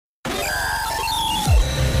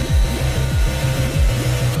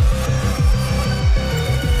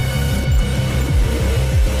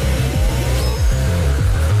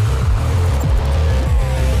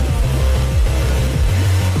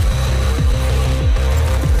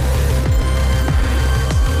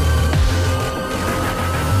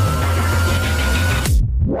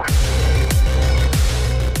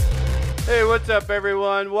up,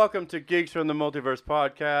 everyone? Welcome to Geeks from the Multiverse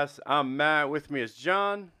podcast. I'm Matt. With me is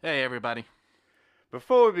John. Hey, everybody.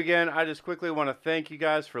 Before we begin, I just quickly want to thank you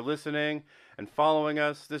guys for listening and following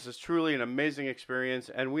us. This is truly an amazing experience,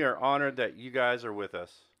 and we are honored that you guys are with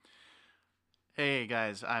us. Hey,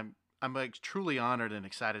 guys. I'm like truly honored and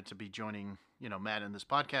excited to be joining, Matt in this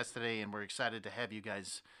podcast today, and we're excited to have you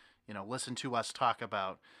guys, listen to us talk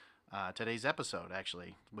about today's episode,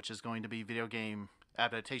 actually, which is going to be video game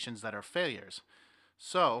adaptations that are failures.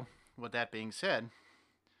 So, with that being said,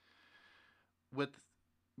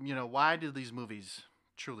 why do these movies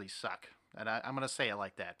truly suck? And I'm going to say it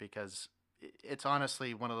like that because it's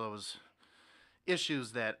honestly one of those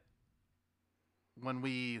issues that when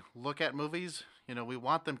we look at movies, we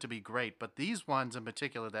want them to be great, but these ones in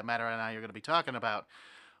particular that Matt and I are going to be talking about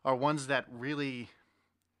are ones that really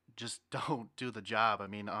just don't do the job. I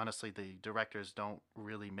mean, honestly, the directors don't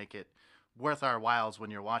really make it worth our whiles when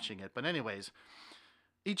you're watching it. But anyways,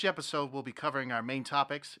 each episode will be covering our main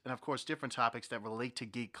topics and, of course, different topics that relate to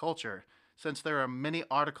geek culture, since there are many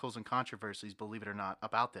articles and controversies, believe it or not,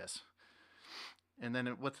 about this. And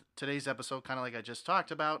then with today's episode, kind of like I just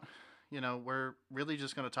talked about, we're really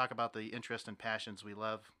just going to talk about the interests and passions we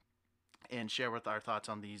love and share with our thoughts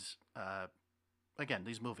on these,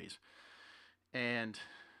 these movies. And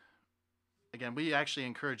again, we actually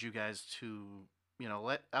encourage you guys to,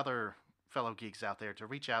 let other fellow geeks out there to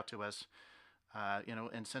reach out to us,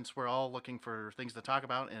 and since we're all looking for things to talk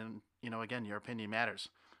about, and, again, your opinion matters,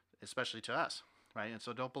 especially to us, right? And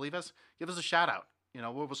so don't believe us, give us a shout out.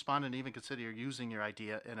 We'll respond and even consider using your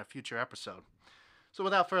idea in a future episode. So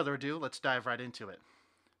without further ado, let's dive right into it.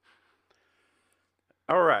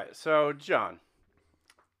 All right, so John,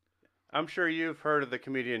 I'm sure you've heard of the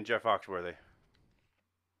comedian Jeff Foxworthy.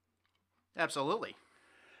 Absolutely.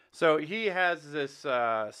 So he has this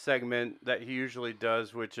segment that he usually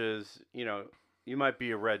does, which is, you might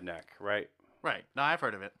be a redneck, right? Right. No, I've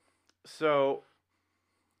heard of it. So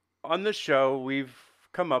on the show, we've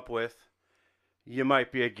come up with, you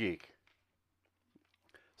might be a geek.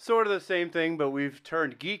 Sort of the same thing, but we've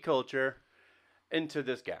turned geek culture into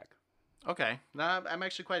this gag. Okay. Now, I'm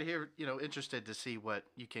actually quite interested to see what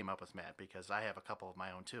you came up with, Matt, because I have a couple of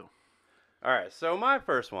my own too. All right. So my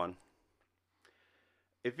first one.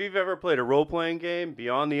 If you've ever played a role-playing game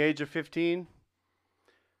beyond the age of 15,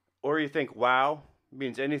 or you think wow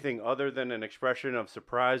means anything other than an expression of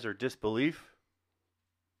surprise or disbelief,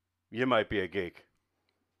 you might be a geek.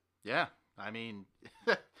 Yeah. I mean...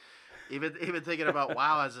 Even thinking about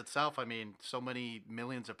WoW as itself, I mean, so many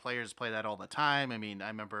millions of players play that all the time. I mean, I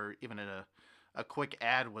remember even a quick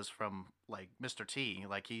ad was from like Mr. T,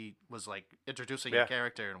 like he was like introducing a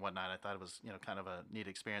character and whatnot. I thought it was kind of a neat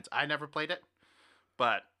experience. I never played it,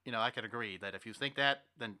 but I could agree that if you think that,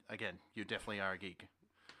 then again, you definitely are a geek.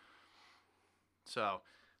 So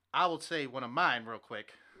I will say one of mine real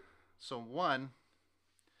quick. So one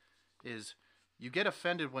is you get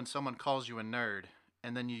offended when someone calls you a nerd,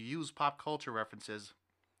 and then you use pop culture references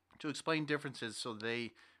to explain differences so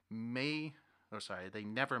they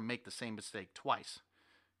never make the same mistake twice.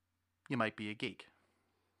 You might be a geek.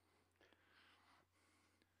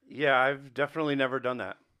 Yeah, I've definitely never done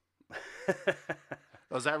that.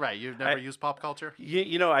 Oh, is that right? You've never used pop culture?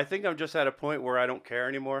 I think I'm just at a point where I don't care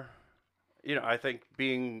anymore. I think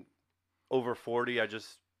being over 40, I'm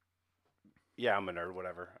a nerd,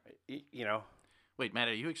 whatever. Wait, Matt,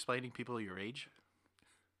 are you explaining people your age?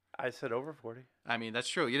 I said over 40. I mean, that's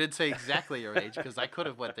true. You didn't say exactly your age because I could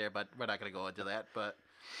have went there, but we're not going to go into that. But,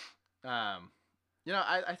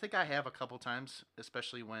 I think I have a couple times,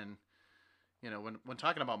 especially when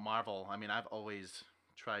talking about Marvel. I mean, I've always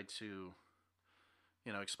tried to,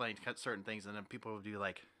 explain certain things, and then people would be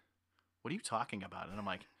like, "What are you talking about?" And I'm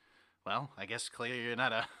like, "Well, I guess clearly you're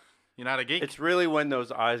not a geek." It's really when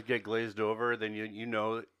those eyes get glazed over, then you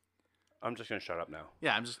know. I'm just gonna shut up now.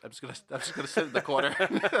 Yeah, I'm just gonna sit in the corner.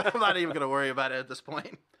 I'm not even gonna worry about it at this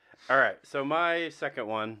point. All right. So my second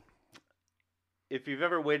one, if you've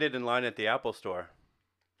ever waited in line at the Apple Store,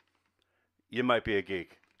 you might be a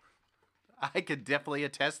geek. I could definitely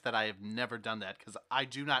attest that I have never done that because I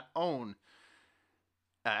do not own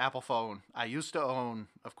an Apple phone. I used to own,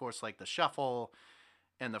 of course, like the Shuffle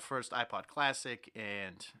and the first iPod Classic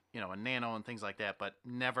and a Nano and things like that. But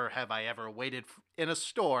never have I ever waited in a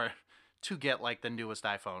store to get like the newest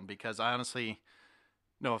iPhone because honestly,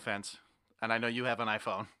 no offense, and I know you have an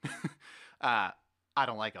iPhone, I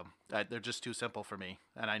don't like them. They're just too simple for me,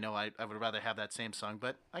 and I know I would rather have that Samsung,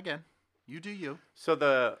 but again, you do you. So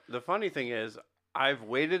the funny thing is, I've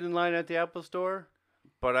waited in line at the Apple Store,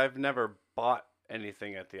 but I've never bought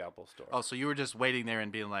anything at the Apple Store. Oh, so you were just waiting there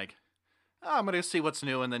and being like, oh, I'm going to see what's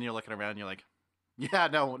new, and then you're looking around and you're like, Yeah,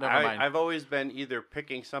 no, never mind. I've always been either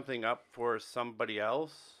picking something up for somebody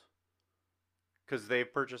else because they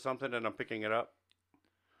purchased something and I'm picking it up,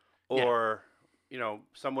 Yeah. or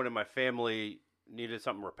someone in my family needed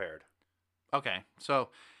something repaired. Okay. So,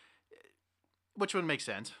 which one makes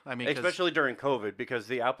sense? I mean, because Especially during COVID, because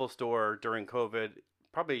the Apple Store during COVID,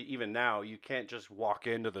 probably even now, you can't just walk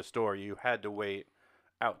into the store. You had to wait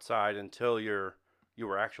outside until you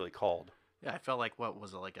were actually called. yeah, I felt like what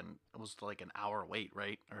was it like it was like an hour wait,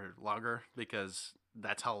 right, or longer, because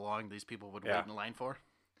that's how long these people would Yeah, wait in line for.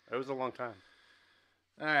 it was a long time.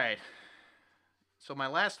 All right. So my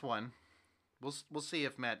last one, we'll see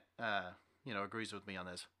if Matt agrees with me on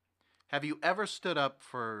this. Have you ever stood up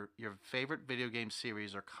for your favorite video game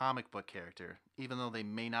series or comic book character, even though they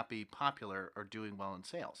may not be popular or doing well in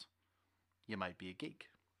sales? You might be a geek.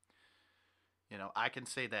 I can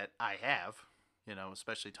say that I have,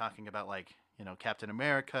 especially talking about like, Captain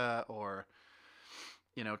America or,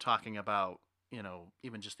 talking about,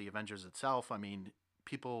 even just the Avengers itself. I mean,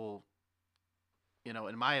 people, in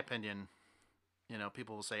my opinion,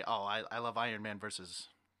 people will say, oh, I love Iron Man versus,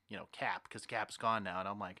 Cap because Cap's gone now. And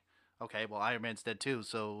I'm like, okay, well, Iron Man's dead too.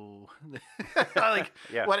 So, like,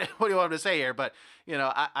 Yeah. what do you want me to say here? But,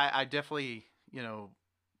 I definitely,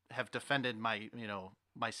 have defended my,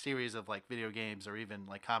 my series of like video games or even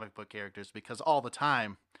like comic book characters because all the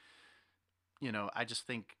time, I just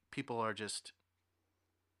think people are just,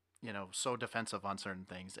 so defensive on certain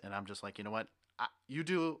things. And I'm just like, you know what? You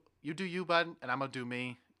do you, bud, and I'm going to do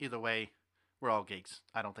me. Either way, we're all geeks.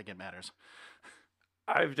 I don't think it matters.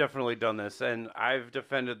 I've definitely done this, and I've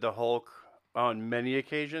defended the Hulk on many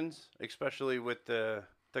occasions, especially with the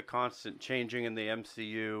constant changing in the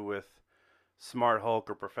MCU with Smart Hulk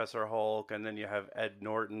or Professor Hulk, and then you have Ed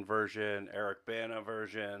Norton version, Eric Bana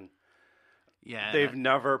version. Yeah, They've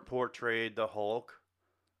never portrayed the Hulk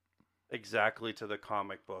exactly to the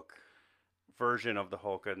comic book version of the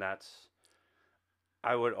Hulk, and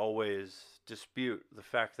I would always dispute the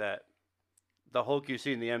fact that the Hulk you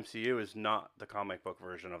see in the MCU is not the comic book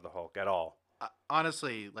version of the Hulk at all.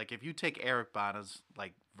 honestly, like if you take Eric Bana's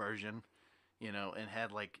like version, and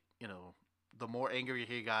had like, the more angry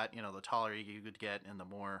he got, the taller he would get, and the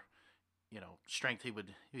more, strength he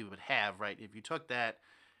would have, right? If you took that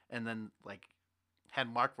and then like had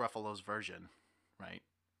Mark Ruffalo's version, right?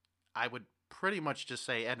 I would pretty much just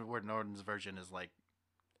say Edward Norton's version is like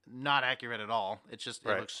not accurate at all. It's just it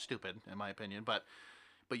Right. looks stupid in my opinion. But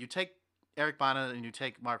you take Eric Bana and you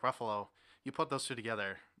take Mark Ruffalo, you put those two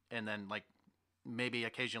together, and then like maybe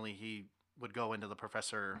occasionally he would go into the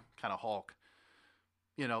Professor kind of Hulk.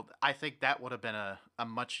 I think that would have been a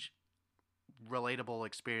much relatable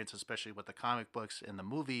experience, especially with the comic books and the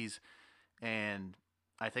movies, and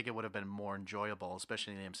I think it would have been more enjoyable,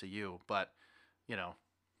 especially in the MCU. But you know,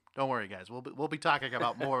 don't worry, guys. We'll be talking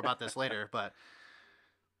about more about this later. But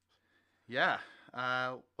yeah,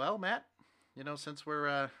 well, Matt, since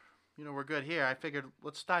we're good here, I figured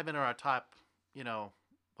let's dive into our top.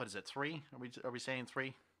 What is it? 3? Are we saying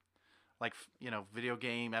 3? Like video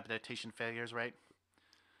game adaptation failures, right?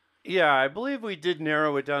 Yeah, I believe we did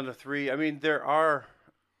narrow it down to 3. I mean, there are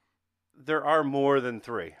more than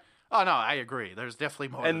 3, Oh no, I agree. There's definitely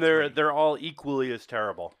more and than 3. they're all equally as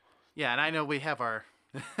terrible. Yeah, and I know we have our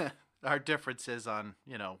our differences on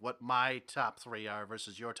what my top 3 are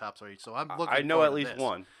versus your top 3. So I'm looking. I know forward at to least this.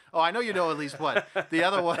 one. Oh, I know you know at least one. The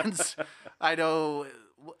other ones, I know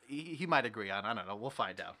he might agree on. I don't know. We'll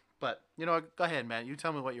find out. But go ahead, man. You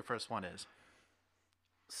tell me what your first one is.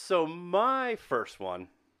 So my first one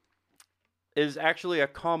is actually a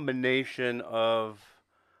combination of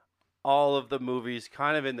all of the movies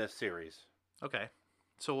kind of in this series. Okay.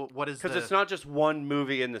 So what is Because the? it's not just one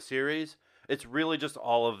movie in the series, it's really just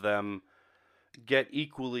all of them get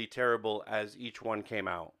equally terrible as each one came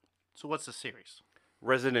out. So what's the series?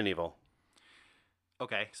 Resident Evil.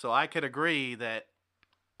 Okay. So I could agree that,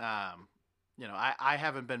 I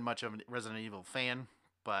haven't been much of a Resident Evil fan,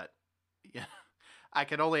 but yeah, I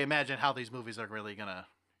can only imagine how these movies are really gonna,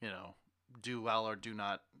 do well or do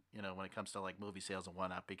not, when it comes to like movie sales and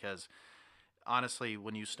whatnot. Because honestly,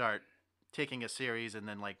 when you start taking a series and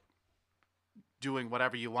then like doing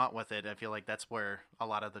whatever you want with it, I feel like that's where a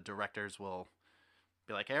lot of the directors will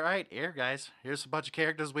be like, all right, here, guys, here's a bunch of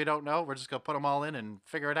characters we don't know. We're just going to put them all in and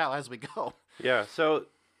figure it out as we go. Yeah, so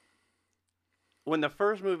when the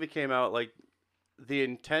first movie came out, like, the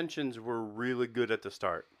intentions were really good at the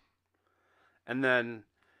start. And then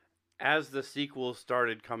as the sequels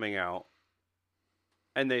started coming out,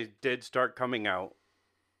 and they did start coming out,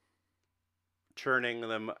 churning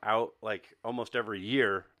them out like almost every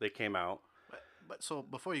year they came out. But so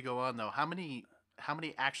before you go on, though, how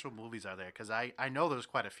many actual movies are there? Because I know there's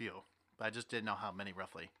quite a few, but I just didn't know how many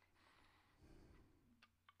roughly.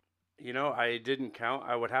 I didn't count.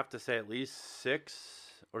 I would have to say at least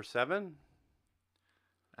 6 or 7.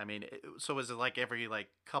 I mean, so is it like every like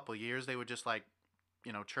couple years they would just like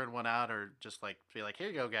churn one out, or just like be like, here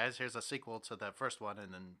you go, guys, here's a sequel to the first one,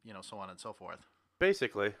 and then so on and so forth.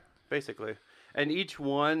 Basically, and each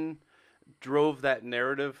one drove that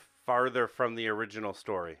narrative farther from the original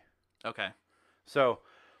story. Okay. So,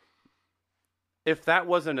 if that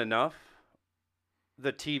wasn't enough,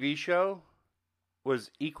 the TV show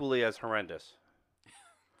was equally as horrendous.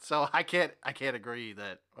 So I can't agree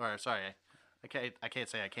that, or sorry, I can't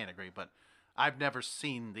say I can't agree, but I've never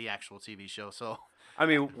seen the actual TV show, so I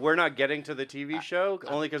mean, we're not getting to the TV show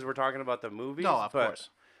only because we're talking about the movies. no, of course.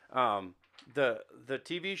 The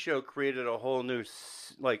TV show created a whole new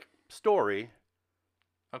story,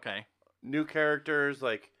 Okay. new characters.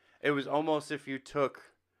 Like, it was almost if you took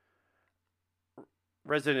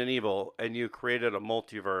Resident Evil and you created a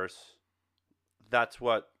multiverse. That's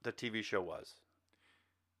what the TV show was.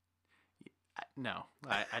 No,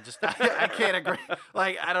 I just I can't agree.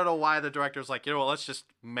 Like, I don't know why the director's like, let's just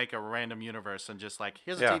make a random universe and just like,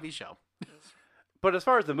 here's a TV show. But as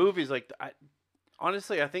far as the movies, like,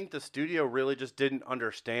 honestly, I think the studio really just didn't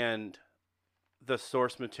understand the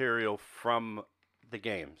source material from the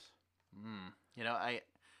games.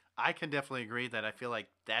 I can definitely agree that I feel like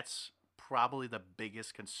that's probably the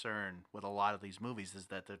biggest concern with a lot of these movies, is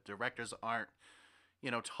that the directors aren't,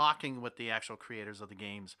 talking with the actual creators of the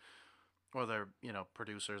games, or their,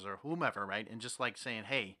 producers or whomever, right? And just like saying,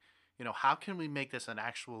 hey, how can we make this an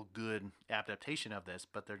actual good adaptation of this?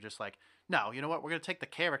 But they're just like, no, you know what? We're going to take the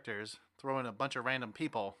characters, throw in a bunch of random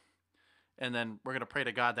people, and then we're going to pray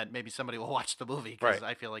to God that maybe somebody will watch the movie. Because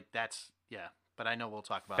I feel like that's, but I know we'll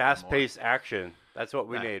talk about fast-paced action. That's what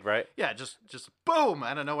we need, right? Yeah, just boom,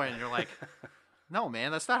 out of nowhere, and you're like, no,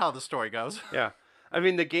 man, that's not how the story goes. Yeah. I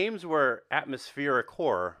mean, the games were atmospheric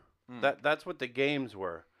horror. That's what the games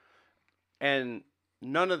were. And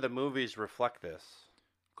none of the movies reflect this.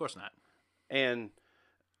 Of course not. And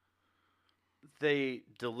they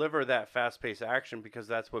deliver that fast-paced action because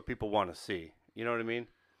that's what people want to see. You know what I mean?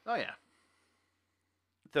 Oh, yeah.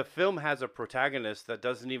 The film has a protagonist that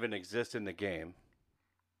doesn't even exist in the game.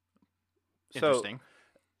 Interesting.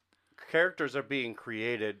 So, characters are being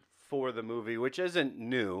created for the movie, which isn't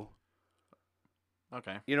new.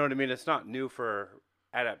 Okay. You know what I mean? It's not new for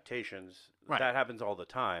adaptations. Right. That happens all the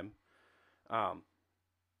time.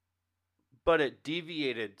 But it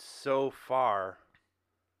deviated so far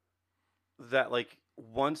that, like,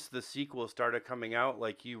 once the sequel started coming out,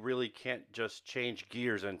 like, you really can't just change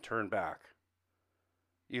gears and turn back.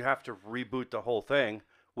 You have to reboot the whole thing,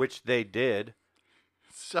 which they did.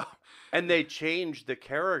 And they changed the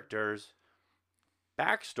characters'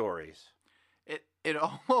 backstories. It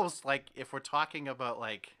almost, like, if we're talking about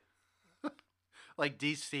like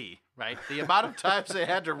DC, right? The amount of times they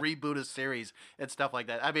had to reboot a series and stuff like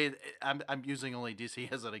that. I mean, I'm using only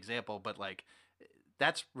DC as an example, but like,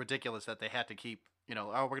 that's ridiculous that they had to keep, we're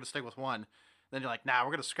gonna stick with one. Then you're like, nah,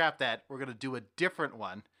 we're gonna scrap that. We're gonna do a different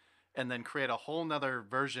one, and then create a whole nother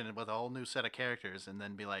version with a whole new set of characters, and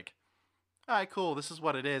then be like, all right, cool, this is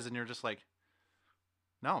what it is, and you're just like,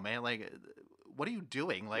 no, man, like, what are you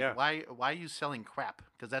doing? Like, why are you selling crap?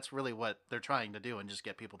 Because that's really what they're trying to do, and just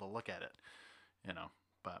get people to look at it,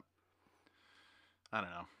 But I don't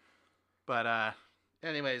know. But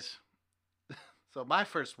anyways, so my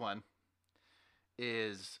first one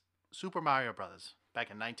is Super Mario Brothers back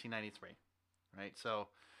in 1993, right? So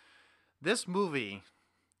this movie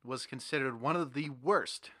was considered one of the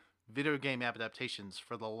worst video game adaptations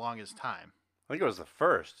for the longest time. I think it was the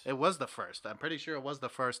first. It was the first. I'm pretty sure it was the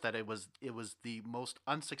first, that it was the most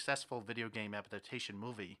unsuccessful video game adaptation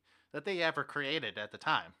movie that they ever created at the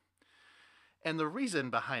time. And the reason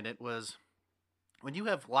behind it was, when you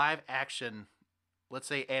have live action, let's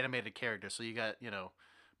say animated characters, so you got,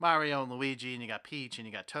 Mario and Luigi, and you got Peach, and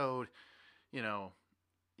you got Toad, you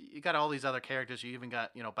got all these other characters, you even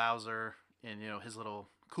got, Bowser and, his little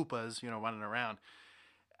Koopas, running around.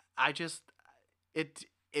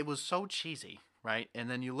 It was so cheesy, right? And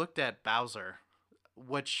then you looked at Bowser,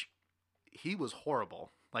 which he was horrible.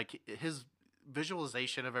 Like, his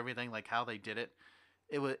visualization of everything, like how they did it,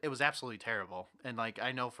 it was absolutely terrible. And like,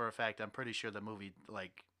 I know for a fact, I'm pretty sure the movie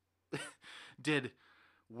like did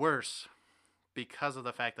worse because of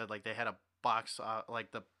the fact that like they had a box,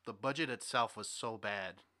 like the budget itself was so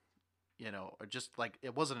bad, or just like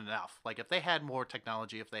it wasn't enough. Like, if they had more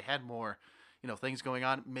technology, if they had more, things going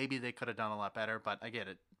on, maybe they could have done a lot better. But I get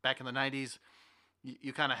it. Back in the 90s,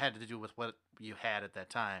 you kind of had to do with what you had at that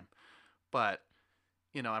time. But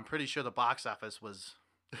I'm pretty sure the box office was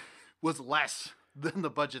less than the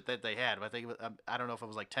budget that they had. I think I don't know if it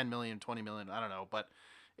was like 10 million, 20 million, I don't know, but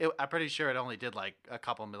I'm pretty sure it only did like a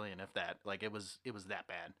couple million, if that. Like it was that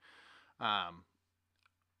bad.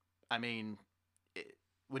 I mean,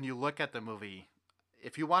 when you look at the movie,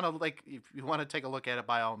 if you want to take a look at it,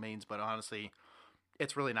 by all means, but honestly,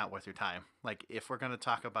 it's really not worth your time. Like if we're going to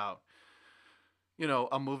talk about,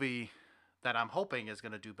 a movie that I'm hoping is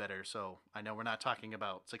going to do better. So I know we're not talking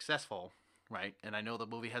about successful, right? And I know the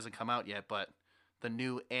movie hasn't come out yet, but the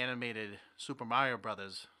new animated Super Mario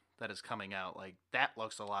Brothers that is coming out, like that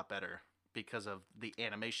looks a lot better because of the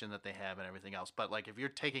animation that they have and everything else. But like if you're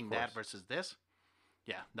taking that versus this,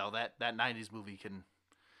 yeah, no, that 90s movie can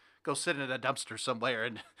go sit in a dumpster somewhere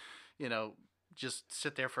and, just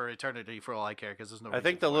sit there for eternity for all I care, because there's no I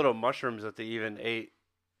think the little mushrooms that they even ate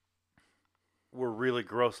were really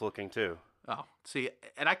gross looking too. Oh, see,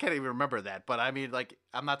 and I can't even remember that, but I mean, like,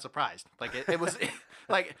 I'm not surprised. Like, it was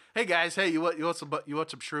like, hey guys, hey, you want some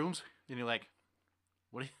shrooms? And you're like,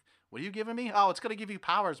 what are you giving me? Oh, it's gonna give you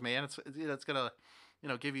powers, man. It's gonna,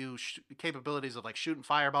 give you capabilities of like shooting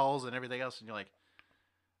fireballs and everything else. And you're like,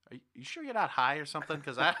 are you sure you're not high or something?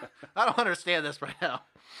 Because I don't understand this right now.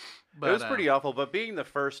 But, it was pretty awful. But being the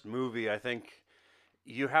first movie, I think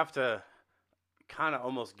you have to kind of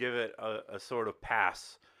almost give it a sort of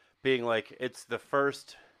pass. Being like, it's the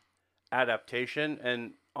first adaptation,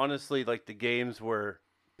 and honestly, like, the games were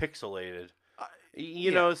pixelated.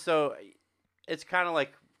 So it's kind of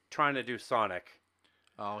like trying to do Sonic.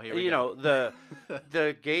 Oh, here we go.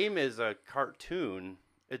 The game is a cartoon.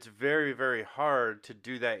 It's very, very hard to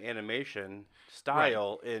do that animation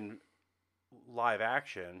style in live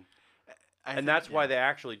action. And that's why they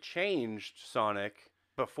actually changed Sonic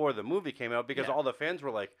before the movie came out, because all the fans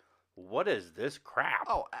were like, what is this crap?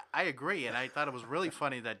 Oh, I agree. And I thought it was really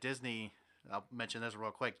funny that Disney, I'll mention this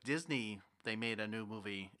real quick, Disney, they made a new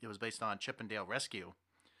movie. It was based on Chip and Dale Rescue,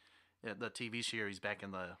 the TV series back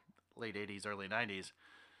in the late 80s, early 90s.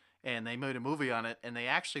 And they made a movie on it, and they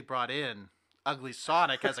actually brought in Ugly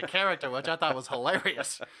Sonic as a character, which I thought was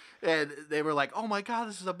hilarious. And they were like, oh my God,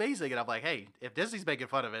 this is amazing. And I'm like, hey, if Disney's making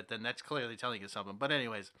fun of it, then that's clearly telling you something. But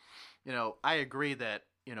anyways, I agree that,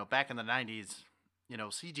 back in the 90s,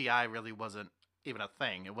 CGI really wasn't even a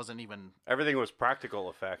thing. It wasn't even... Everything was practical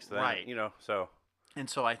effects then, right. so... And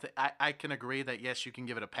so I can agree that, yes, you can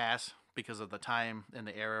give it a pass because of the time and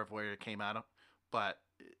the era of where it came out of. But,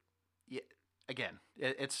 again,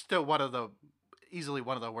 it's still easily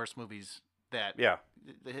one of the worst movies that... Yeah.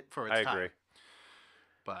 For its time. I agree.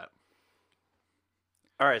 But...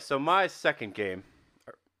 All right, so my second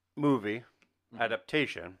movie,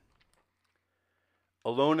 adaptation,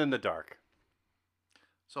 Alone in the Dark.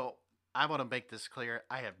 So I want to make this clear.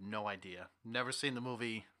 I have no idea. Never seen the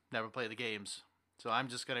movie, never played the games. So I'm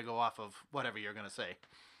just going to go off of whatever you're going to say.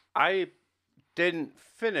 I didn't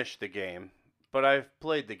finish the game, but I've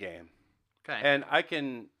played the game. Okay. And I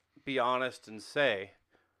can be honest and say,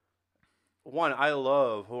 one, I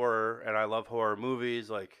love horror, and I love horror movies.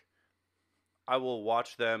 Like, I will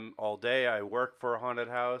watch them all day. I work for a haunted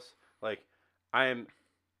house. Like, I am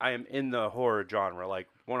in the horror genre, like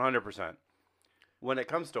 100%. When it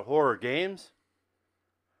comes to horror games,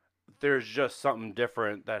 there's just something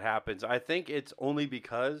different that happens. I think it's only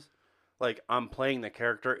because, like, I'm playing the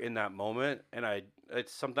character in that moment, and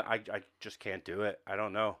it's something I just can't do it. I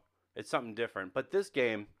don't know. It's something different. But this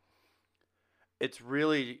game, it's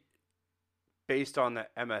really based on the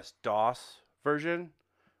MS-DOS version,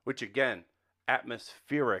 which, again,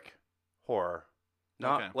 atmospheric horror.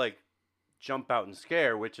 Not like jump out and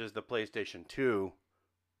scare, which is the PlayStation 2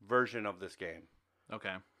 version of this game.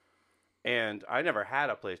 Okay. And I never had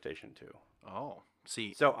a PlayStation 2. Oh,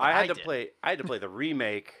 see. So I had to play the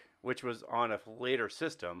remake, which was on a later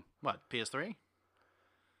system. What, PS3?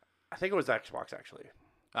 I think it was Xbox, actually.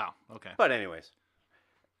 Oh, okay. But anyways,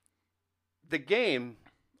 the game,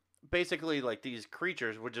 basically, like, these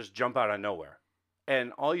creatures would just jump out of nowhere.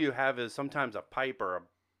 And all you have is sometimes a pipe or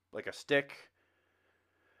a stick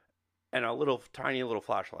and a tiny little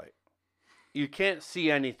flashlight. You can't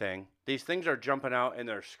see anything. These things are jumping out and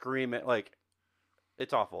they're screaming. Like,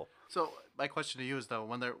 it's awful. So my question to you is, though,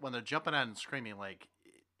 when they're jumping out and screaming, like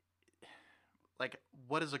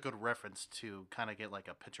what is a good reference to kind of get like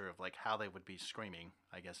a picture of like how they would be screaming?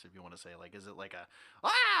 I guess, if you want to say, like, is it like a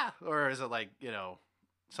ah, or is it like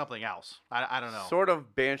something else? I don't know. Sort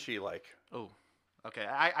of banshee like. Oh, okay.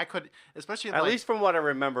 I could, especially at least from what I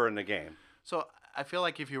remember in the game. So I feel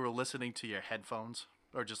like if you were listening to your headphones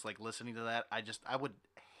or just like listening to that, I would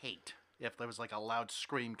hate if there was like a loud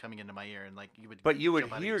scream coming into my ear and like you would. But you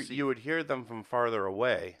would hear them from farther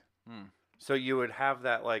away. So you would have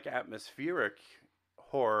that like atmospheric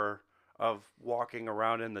horror of walking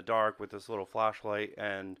around in the dark with this little flashlight,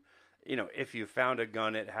 and if you found a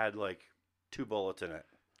gun, it had like 2 bullets in it.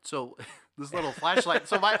 So this little flashlight.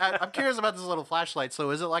 So I'm curious about this little flashlight. So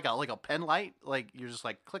is it like a pen light? Like you're just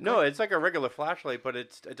like click. No, click? it's like a regular flashlight, but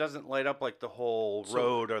it doesn't light up like the whole So-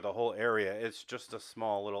 road or the whole area. It's just a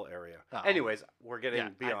small little area. Oh. Anyways, we're getting Yeah,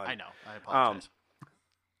 beyond. I know. I apologize.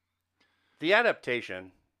 The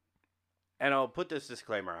adaptation, and I'll put this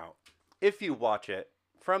disclaimer out. If you watch it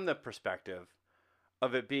from the perspective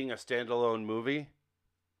of it being a standalone movie,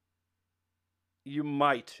 you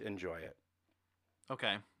might enjoy it.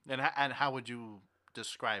 Okay. And how would you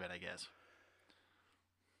describe it? I guess.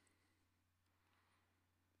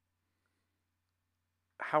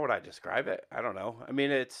 How would I describe it? I don't know. I mean,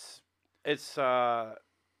 it's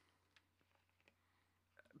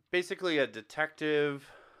basically a detective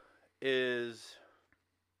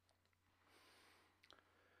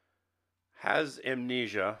has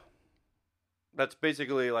amnesia. That's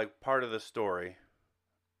basically like part of the story.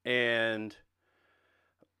 And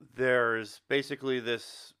there's basically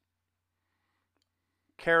this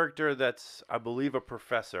character that's, I believe, a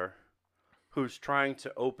professor who's trying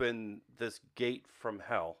to open this gate from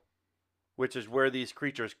hell, which is where these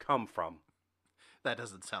creatures come from. That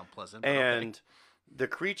doesn't sound pleasant. But And okay. the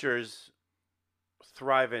creatures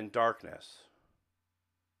thrive in darkness,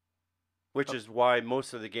 which is why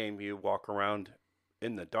most of the game you walk around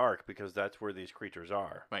in the dark, because that's where these creatures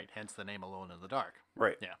are. Right. Hence the name Alone in the Dark.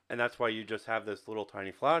 Right. Yeah. And that's why you just have this little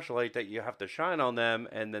tiny flashlight that you have to shine on them,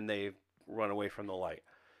 and then they run away from the light.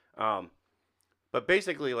 But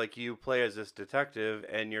basically, like, you play as this detective,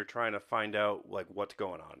 and you're trying to find out like what's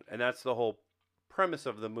going on, and that's the whole premise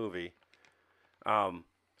of the movie.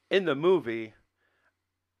 In the movie,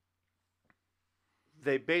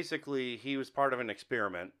 he was part of an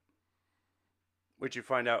experiment, which you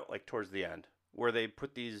find out like towards the end, where they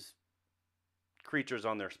put these creatures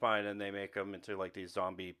on their spine and they make them into like these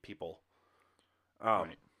zombie people.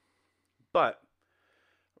 Right. But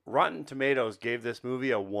Rotten Tomatoes gave this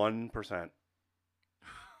movie a 1%.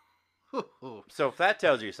 So if that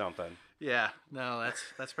tells you something. Yeah, no,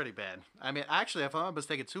 that's pretty bad. I mean, actually, if I'm not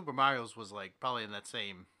mistaken, Super Mario's was like probably in that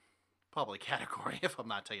same probably category. If I'm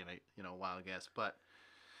not taking a wild guess, but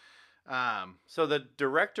So the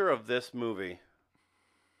director of this movie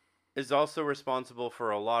is also responsible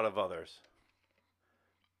for a lot of others,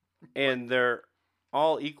 and they're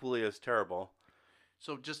all equally as terrible.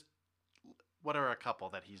 so just what are a couple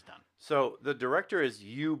that he's done? So the director is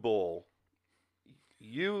Uboll,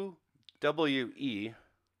 Uweeboll,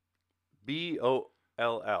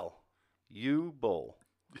 Uboll.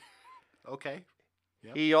 Okay.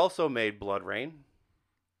 Yep. He also made Blood Rain,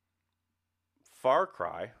 Far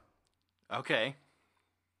Cry, Okay.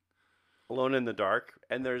 Alone in the Dark,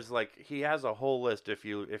 and there's like he has a whole list if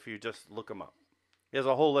you just look him up. He has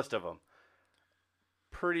a whole list of them.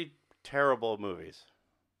 Pretty terrible movies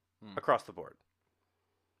across the board.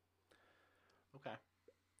 Okay.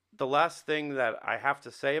 The last thing that I have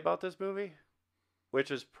to say about this movie, which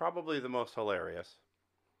is probably the most hilarious,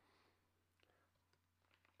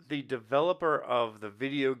 the developer of the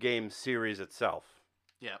video game series itself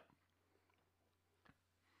Yeah.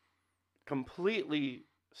 completely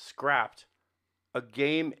scrapped a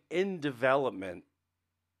game in development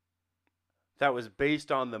that was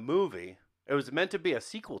based on the movie. It was meant to be a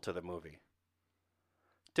sequel to the movie.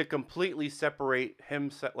 To completely separate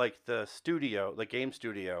like the studio, the game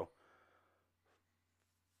studio,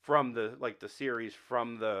 from the series,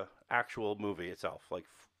 from the actual movie itself. Like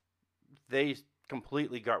they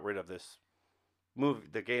completely got rid of this movie,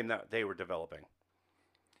 the game that they were developing.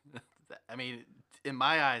 I mean, in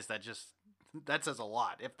my eyes, that says a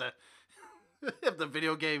lot. If the if the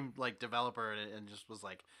video game like developer and just was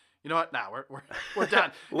like, you know what, nah, we're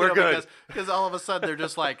done. We're good. Because all of a sudden they're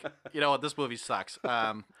just like, you know what, this movie sucks.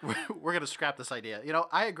 We're gonna scrap this idea.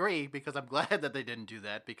 I agree, because I'm glad that they didn't do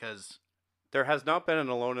that, because There has not been an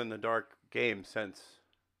Alone in the Dark game since.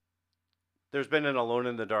 There's been an Alone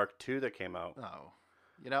in the Dark 2 that came out. I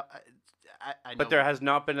know. But there has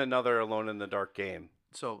not been another Alone in the Dark game.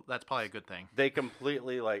 So that's probably a good thing. They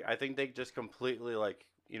completely I think they just completely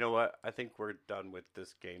you know what? I think we're done with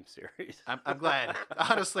this game series. I'm glad.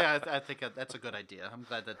 Honestly, I think that's a good idea. I'm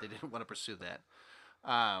glad that they didn't want to pursue that.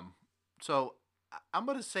 So I'm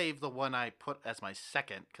going to save the one I put as my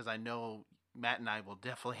second, because I know Matt and I will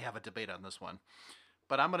definitely have a debate on this one.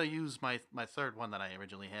 But I'm going to use my third one that I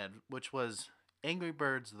originally had, which was Angry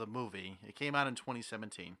Birds the movie. It came out in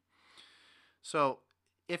 2017. So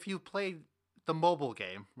if you played the mobile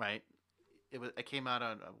game, right, it came out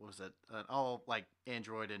on what was it all like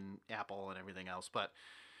Android and Apple and everything else, but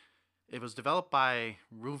it was developed by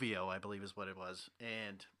Ruvio, I believe is what it was,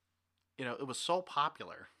 and it was so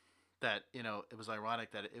popular that it was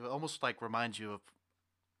ironic that it almost like reminds you of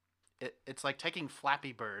it. It's like taking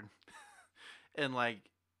Flappy Bird and like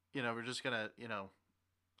we're just gonna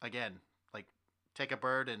again like take a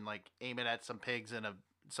bird and like aim it at some pigs and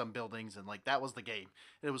some buildings, and like that was the game.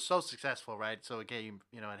 And it was so successful, right? So a game,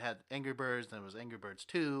 it had Angry Birds, then it was Angry Birds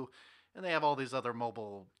 2, and they have all these other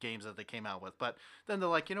mobile games that they came out with. But then they're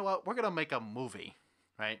like, you know what? We're gonna make a movie,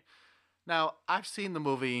 right? Now I've seen the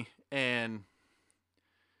movie, and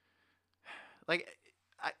like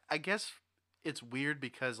I guess it's weird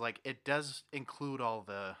because like it does include all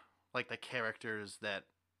the like the characters that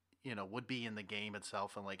would be in the game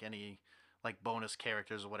itself, and like any like bonus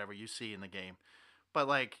characters or whatever you see in the game. But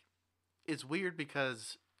like it's weird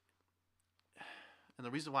because and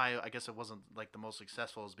the reason why I guess it wasn't like the most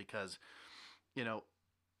successful is because you know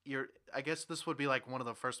you're I guess this would be like one of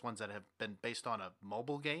the first ones that have been based on a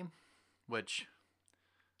mobile game, which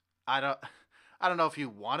I don't I don't know if you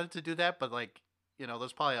wanted to do that, but like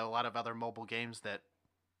there's probably a lot of other mobile games that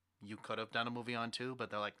you could have done a movie on too, but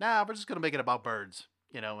they're like, nah, we're just gonna make it about birds,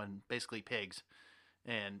 and basically pigs,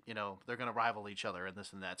 and they're gonna rival each other and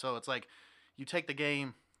this and that. So it's like you take the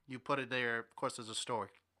game, you put it there. Of course, there's a story.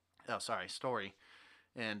 Oh, sorry, story,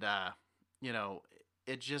 and you know,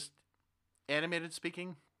 it just animated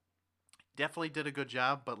speaking definitely did a good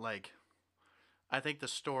job, but like I think the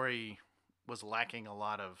story was lacking a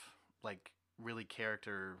lot of like really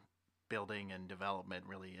character building and development,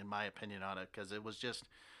 really, in my opinion, on it, because it was just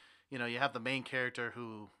you have the main character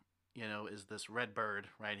who is this red bird,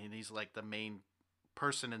 right, and he's like the main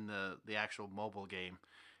person in the actual mobile game,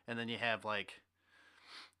 and then you have like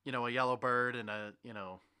a yellow bird and a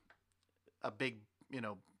big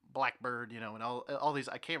black bird, and all these.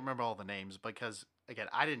 I can't remember all the names because again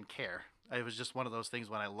I didn't care. It was just one of those things.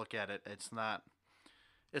 When I look at it, it's not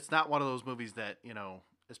one of those movies that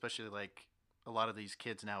especially like a lot of these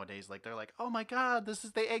kids nowadays, like they're like, oh my god, this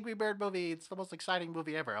is the Angry Bird movie, it's the most exciting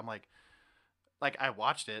movie ever. I'm like I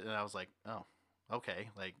watched it and I was like, oh, okay,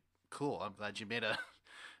 like cool, I'm glad you made a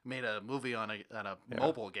made a movie on a Yeah.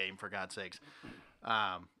 mobile game, for God's sakes.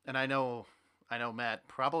 And I know Matt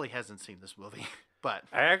probably hasn't seen this movie, but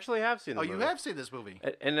I actually have seen the you movie. have seen this movie.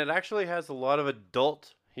 And it actually has a lot of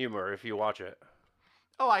adult humor if you watch it.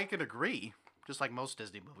 Oh, I can agree, just like most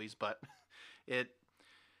Disney movies, but it,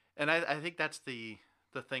 and I think that's the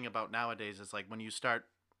thing about nowadays is like when you start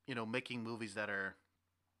making movies that are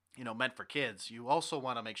meant for kids, you also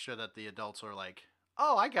want to make sure that the adults are like,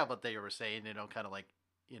 oh, I got what they were saying, kind of like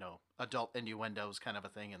adult innuendos kind of a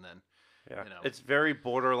thing, and then Yeah. It's very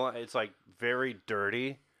borderline. It's like very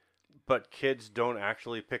dirty, but kids don't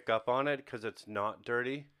actually pick up on it because it's not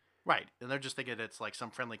dirty. right, and they're just thinking it's like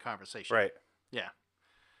some friendly conversation. Right. Yeah.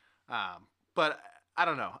 But I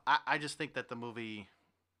don't know. I just think that the movie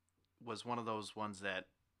was one of those ones that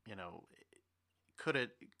could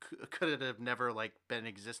it have never like been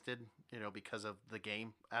existed because of the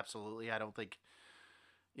game. Absolutely. I don't think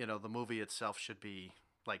the movie itself should be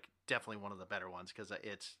like definitely one of the better ones, because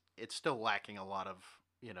it's still lacking a lot of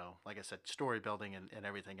like I said, story building and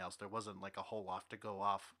everything else. There wasn't like a whole lot to go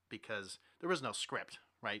off because there was no script,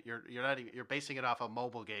 right? You're basing it off a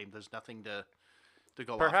mobile game. There's nothing to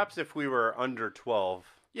go off Perhaps of. if we were under 12,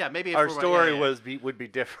 Yeah, maybe if our we were- story yeah, yeah. would be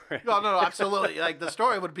different. No, absolutely. Like the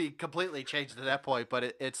story would be completely changed at that point.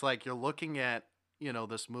 But it's like you're looking at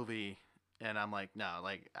this movie, and I'm like, no,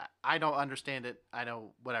 like I don't understand it. I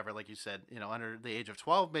know whatever, like you said, under the age of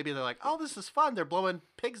 12, maybe they're like, oh, this is fun. They're blowing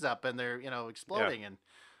pigs up and they're exploding, and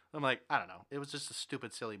I'm like, I don't know. It was just a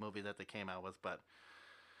stupid, silly movie that they came out with. But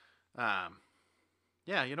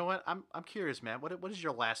yeah, you know what? I'm curious, man. What is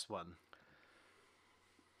your last one?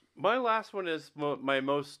 My last one is my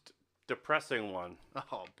most depressing one,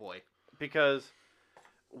 Oh boy. because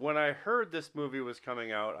when I heard this movie was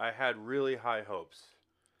coming out, I had really high hopes.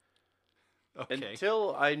 Okay.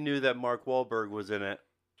 Until I knew that Mark Wahlberg was in it.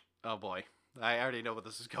 Oh boy. I already know where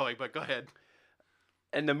this is going, but go ahead.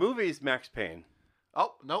 And the movie's Max Payne.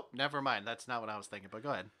 Oh, nope, never mind. That's not what I was thinking, but go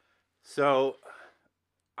ahead. So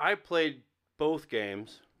I played both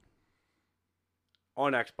games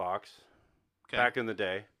on Xbox back in the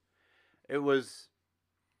day. It was,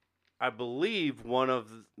 I believe,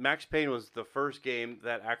 Max Payne was the first game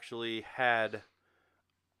that actually had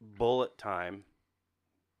bullet time,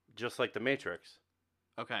 just like the Matrix.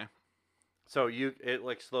 Okay. So it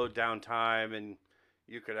like slowed down time, and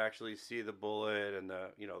you could actually see the bullet and the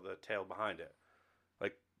tail behind it,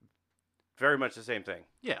 like very much the same thing.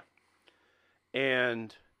 Yeah.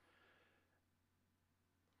 And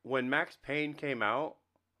when Max Payne came out,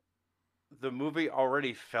 the movie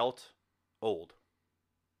already felt old.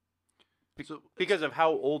 Because of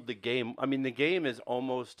how old the game. I mean, the game is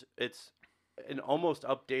it's an almost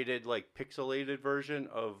updated, like pixelated version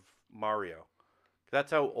of Mario.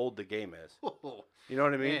 That's how old the game is. You know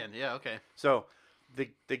what I mean? Man, yeah, okay. So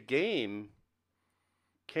the game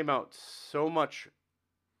came out so much,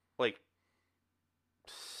 like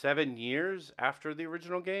 7 years after the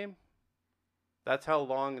original game. That's how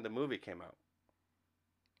long the movie came out.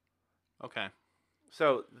 Okay.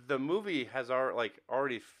 So the movie has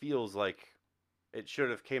already feels like it should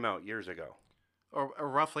have came out years ago. Or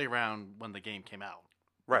roughly around when the game came out.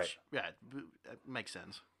 Right. Which, yeah, it makes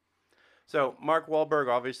sense. So Mark Wahlberg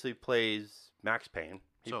obviously plays Max Payne.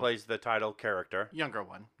 He plays the title character. Younger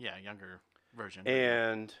one. Yeah, younger version.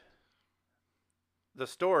 And the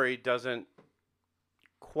story doesn't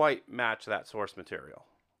quite match that source material.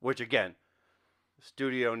 Which, again,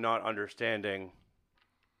 studio not understanding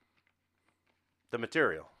the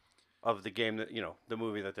material of the game that, the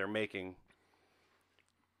movie that they're making.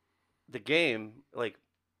 The game, like,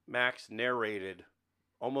 Max narrated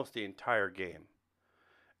almost the entire game.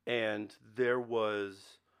 And there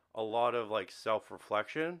was a lot of, like,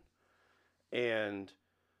 self-reflection. And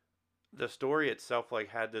the story itself, like,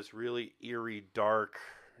 had this really eerie, dark,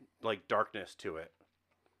 like, darkness to it.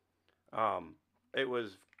 It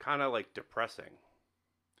was kind of, like, depressing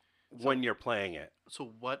when you're playing it.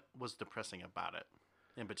 So what was depressing about it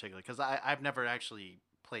in particular? Because I've never actually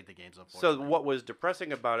played the games, unfortunately. So what was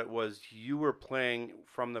depressing about it was you were playing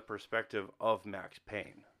from the perspective of Max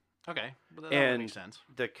Payne. Okay, but that would make sense.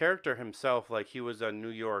 The character himself, like, he was a New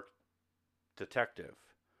York detective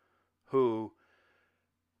who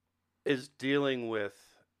is dealing with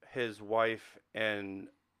his wife and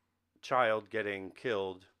child getting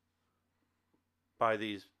killed by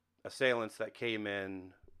these assailants that came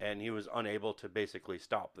in, and he was unable to basically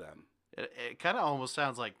stop them. It kind of almost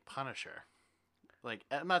sounds like Punisher. Like,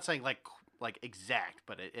 I'm not saying like exact,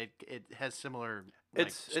 but it has similar. Like,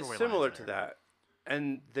 it's similar to that,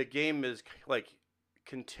 and the game is like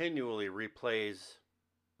continually replays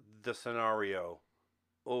the scenario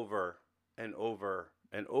over and over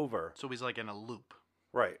and over. So he's like in a loop.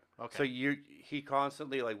 Right. Okay. So he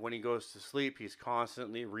constantly, like, when he goes to sleep, he's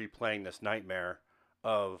constantly replaying this nightmare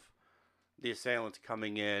of the assailants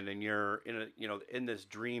coming in, and you're in this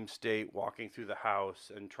dream state, walking through the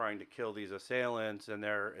house and trying to kill these assailants, and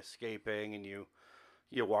they're escaping, and you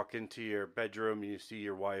walk into your bedroom and you see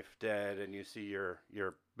your wife dead, and you see your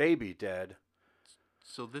baby dead.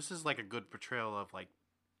 So this is like a good portrayal of like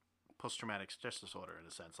post-traumatic stress disorder in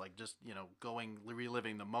a sense, like just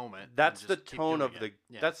reliving the moment. That's the tone of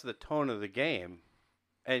that's the tone of the game,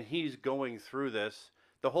 and he's going through this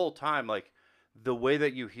the whole time. Like, the way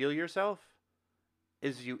that you heal yourself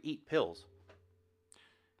is you eat pills.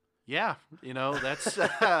 Yeah, that's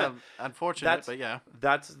unfortunate, but yeah.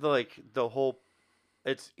 That's the whole.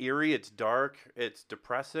 It's eerie, it's dark, it's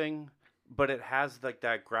depressing, but it has like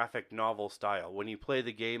that graphic novel style. When you play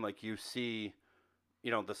the game, like, you see,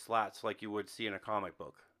 the slats like you would see in a comic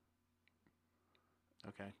book.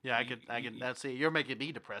 Okay. Yeah, I can. That's it. You're making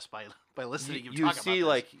me depressed by listening. You see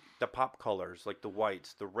like the pop colors, like the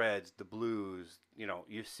whites, the reds, the blues.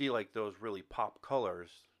 You see like those really pop colors,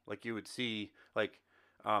 like you would see like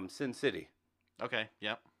Sin City. Okay.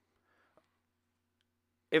 Yep.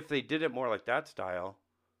 If they did it more like that style,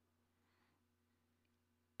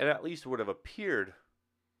 it at least would have appeared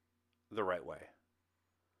the right way.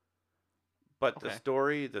 But the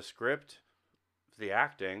story, the script, the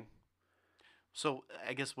acting. So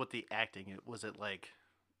I guess what the acting, was it like,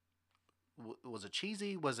 was it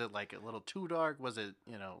cheesy? Was it like a little too dark? Was it,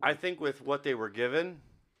 I think with what they were given,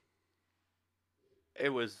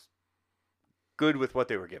 it was good with what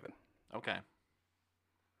they were given. Okay.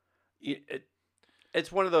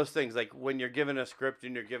 It's one of those things, like when you're given a script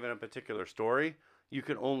and you're given a particular story, you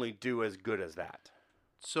can only do as good as that.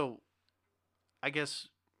 So I guess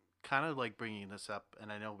kind of like bringing this up, and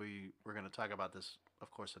I know we're going to talk about this,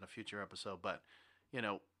 of course, in a future episode, but,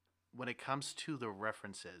 when it comes to the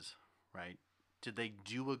references, right, did they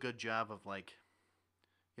do a good job of, like,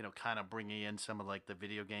 kind of bringing in some of, like, the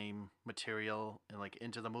video game material and, like,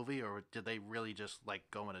 into the movie, or did they really just, like,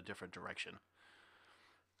 go in a different direction?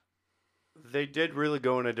 They did really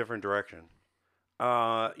go in a different direction.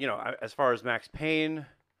 As far as Max Payne,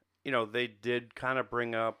 they did kind of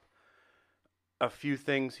bring up a few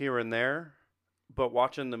things here and there, but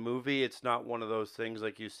watching the movie, it's not one of those things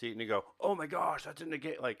like you see it and you go, "Oh my gosh, that's in the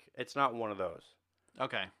game." Like, it's not one of those.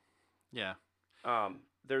 Okay. Yeah.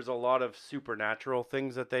 There's a lot of supernatural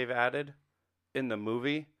things that they've added in the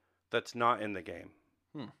movie that's not in the game.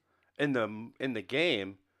 Hmm. In the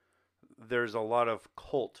game, there's a lot of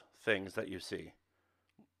cult things that you see.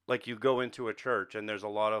 Like you go into a church and there's a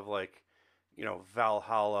lot of like,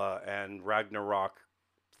 Valhalla and Ragnarok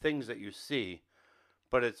things that you see,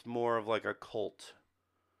 but it's more of like a cult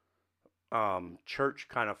church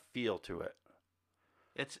kind of feel to it.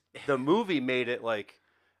 It's The movie made it like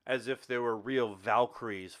as if there were real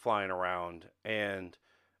Valkyries flying around, and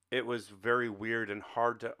it was very weird and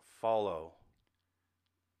hard to follow.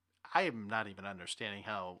 I am not even understanding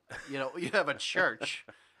how you have a church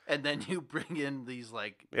and then you bring in these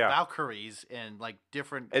like Yeah. Valkyries and like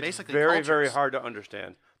different It's basically very, cultures. very hard to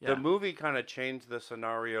understand. Yeah. The movie kind of changed the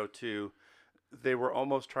scenario to they were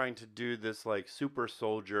almost trying to do this like super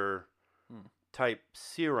soldier Hmm. type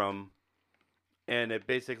serum, and it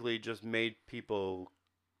basically just made people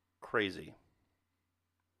crazy.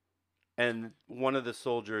 And one of the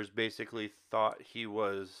soldiers basically thought he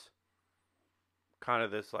was kind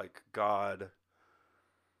of this like god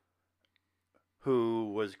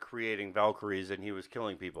who was creating Valkyries and he was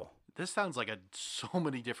killing people. This sounds like so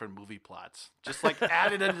many different movie plots, just like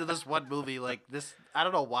added into this one movie. Like this, I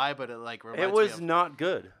don't know why, but it like reminds It was me of. not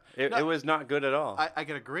good. It No, was not good at all. I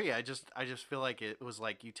can agree. I just feel like it was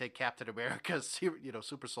like you take Captain America's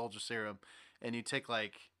super soldier serum, and you take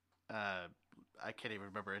like I can't even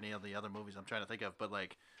remember any of the other movies I'm trying to think of, but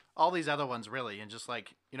like all these other ones really, and just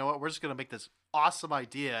like what, we're just gonna make this awesome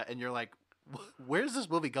idea, and you're like, where's this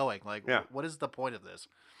movie going? Like, Yeah. what is the point of this?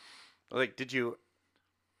 Like, did you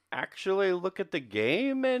actually look at the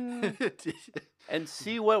game and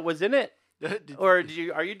see what was in it, or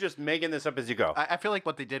are you just making this up as you go? I feel like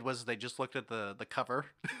what they did was they just looked at the cover.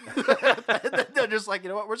 And they're just like, you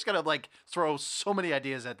know what, we're just gonna like throw so many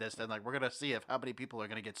ideas at this, and like we're gonna see if how many people are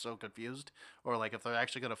gonna get so confused, or like if they're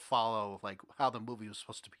actually gonna follow like how the movie was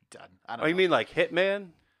supposed to be done. I don't Oh, know. you mean like Hitman?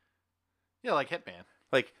 Yeah, like Hitman.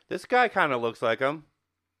 Like this guy kind of looks like him.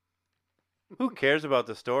 Who cares about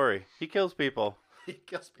the story? He kills people. He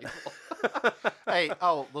kills people. Hey,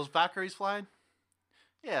 those Valkyries flying?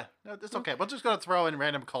 Yeah, no, it's okay. We're just gonna throw in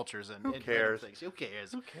random cultures and Who and cares? random things. Who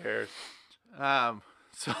cares? Who cares?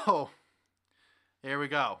 So here we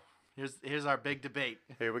go. Here's our big debate,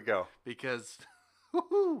 Here we go. because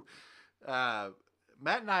Matt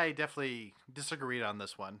and I definitely disagreed on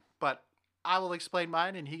this one, but I will explain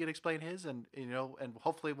mine and he can explain his, and and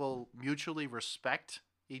hopefully we'll mutually respect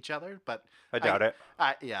each other. But I doubt it.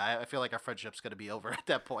 I feel like our friendship's going to be over at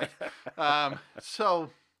that point. So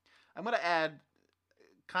I'm going to add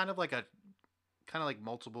kind of like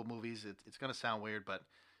multiple movies. It's going to sound weird, but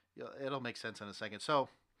it'll make sense in a second. So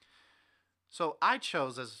I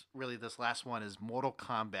chose as really this last one is Mortal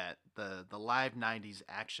Kombat, the live 90s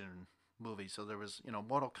action movie. So there was,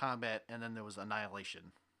 Mortal Kombat, and then there was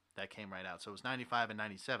Annihilation that came right out. So it was 95 and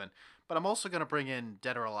 97. But I'm also going to bring in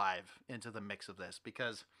Dead or Alive into the mix of this,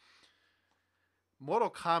 because Mortal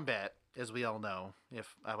Kombat, as we all know,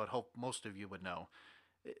 if I would hope most of you would know,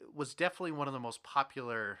 it was definitely one of the most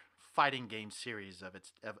popular fighting game series of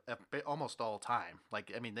almost all time.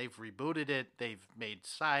 Like, I mean, they've rebooted it, they've made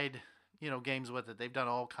side games with it, they've done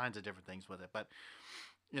all kinds of different things with it. But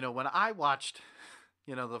when I watched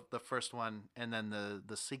the first one and then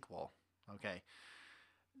the sequel, okay,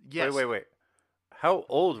 yes. Wait. How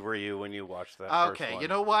old were you when you watched that first Okay, one? you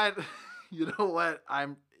know what?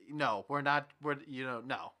 We're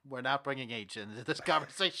not bringing age into this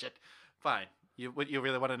conversation. Fine. You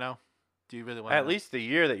really want to know? Do you really want to know? At least the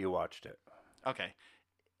year that you watched it. Okay.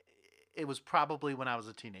 It was probably when I was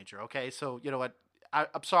a teenager. Okay, so you know what?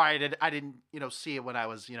 I'm sorry I didn't see it when I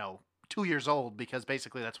was 2 years old, because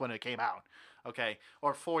basically that's when it came out. Okay,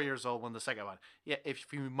 or 4 years old when the second one. Yeah, if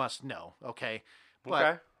you must know. Okay.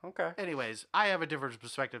 But Okay. anyways, I have a different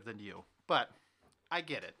perspective than you, but I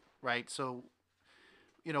get it, right? So,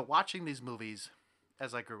 watching these movies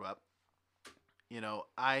as I grew up,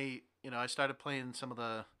 I started playing some of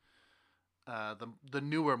the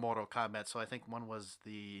newer Mortal Kombat. So I think one was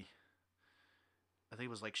it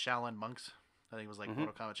was like Shaolin Monks. I think it was like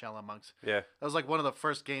Mortal Kombat Shaolin Monks. Yeah. That was like one of the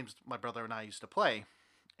first games my brother and I used to play,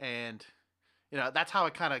 and that's how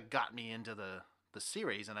it kind of got me into the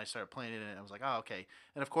series, and I started playing it, and I was like, oh, okay.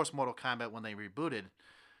 And of course, Mortal Kombat, when they rebooted,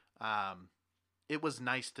 it was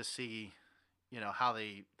nice to see, how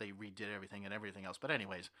they redid everything and everything else. But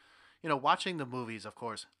anyways, watching the movies, of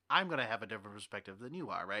course, I'm going to have a different perspective than you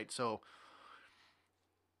are, right? So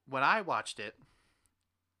when I watched it,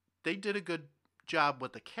 they did a good job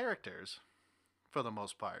with the characters for the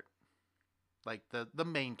most part. Like the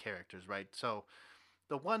main characters, right? So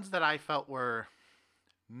the ones that I felt were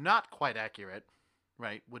not quite accurate,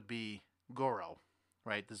 right, would be Goro,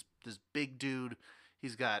 right? This big dude.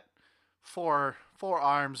 He's got four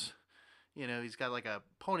arms. You know, he's got like a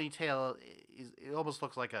ponytail. It almost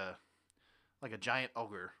looks like a giant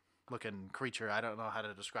ogre looking creature. I don't know how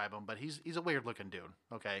to describe him, but he's a weird looking dude.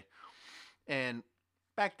 Okay, and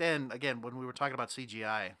back then, again, when we were talking about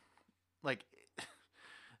CGI, like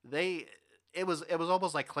they, it was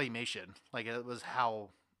almost like claymation. Like it was how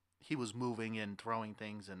he was moving and throwing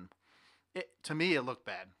things, and to me it looked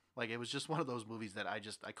bad. Like it was just one of those movies that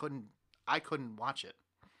I couldn't watch it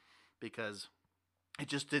because it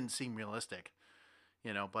just didn't seem realistic,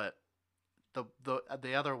 you know. But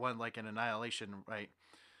the other one, like in Annihilation, right?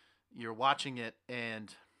 You're watching it,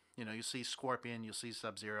 and you know you see Scorpion, you'll see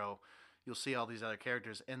Sub Zero, you'll see all these other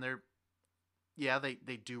characters, and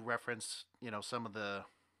they do reference, you know, some of the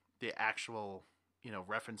actual, you know,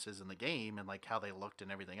 references in the game and like how they looked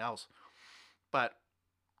and everything else. But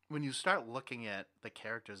when you start looking at the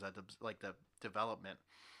characters, at the development,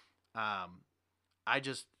 I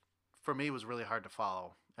just, for me, it was really hard to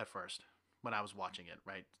follow at first when I was watching it,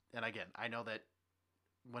 right? And again, I know that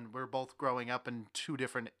when we're both growing up in two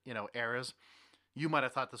different, you know, eras, you might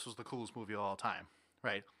have thought this was the coolest movie of all time,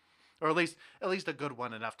 right? Or at least a good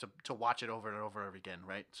one enough to watch it over and over again,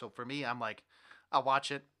 right? So for me, I'm like, I'll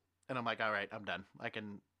watch it and I'm like, all right, I'm done.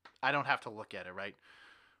 I don't have to look at it, right?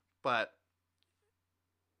 But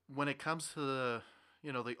when it comes to the,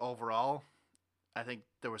 you know, the overall, I think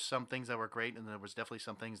there were some things that were great, and there was definitely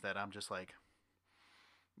some things that I'm just like,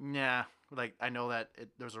 nah. Like I know that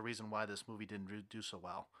there's a reason why this movie didn't do so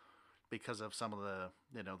well, because of some of the,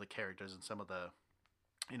 you know, the characters and some of the,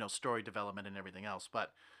 you know, story development and everything else.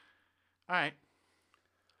 But all right,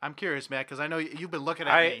 I'm curious, Matt, because I know you've been looking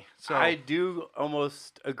at me. So I do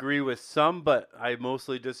almost agree with some, but I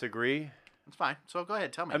mostly disagree. it's fine. So go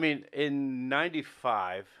ahead, tell me. I mean, in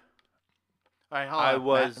 '95, all right, hold I on.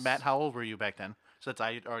 was Matt, how old were you back then? Since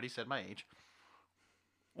I already said my age.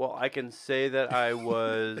 well, I can say that I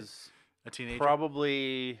was A teenager.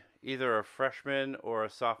 probably either a freshman or a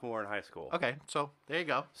sophomore in high school. Okay, so there you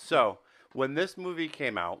go. So when this movie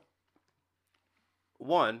came out,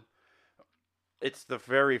 one, it's the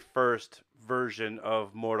very first version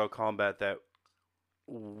of Mortal Kombat that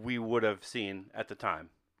we would have seen at the time,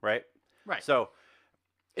 right? Right. So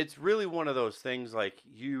it's really one of those things like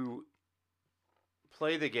you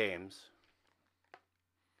play the games,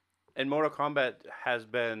 and Mortal Kombat has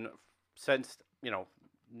been since, you know,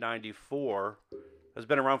 '94, has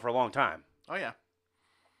been around for a long time. Oh yeah.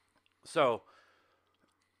 So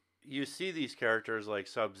you see these characters like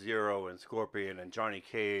Sub Zero and Scorpion and Johnny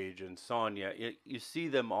Cage and Sonya. You see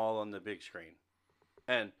them all on the big screen,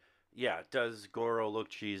 and yeah, does Goro look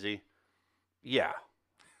cheesy? Yeah,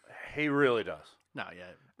 he really does. No, yeah.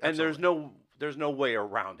 And Absolutely. there's no way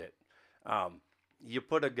around it. You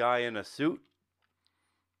put a guy in a suit.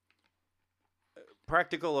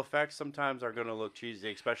 Practical effects sometimes are going to look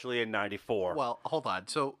cheesy, especially in '94. Well, hold on.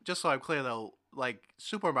 So just so I'm clear though, like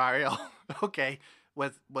Super Mario, okay,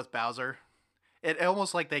 with Bowser, it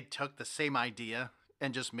almost like they took the same idea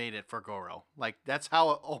and just made it for Goro. Like that's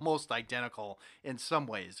how almost identical in some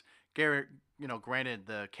ways. Garrett, you know, granted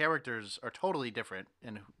the characters are totally different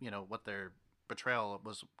in, you know, what their portrayal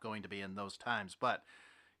was going to be in those times, but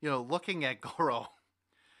you know, looking at Goro,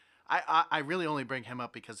 I really only bring him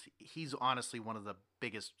up because he's honestly one of the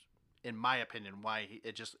biggest, in my opinion, why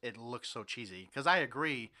it looks so cheesy. Because I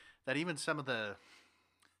agree that even some of the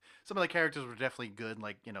characters were definitely good,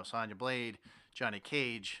 like, you know, Sonya Blade, Johnny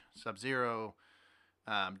Cage, Sub Zero,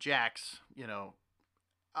 Jax, you know,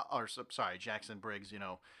 sorry, Jackson Briggs, you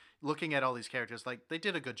know. Looking at all these characters, like they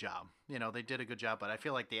did a good job. You know, they did a good job, but I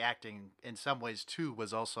feel like the acting in some ways too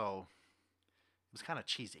was also, it was kind of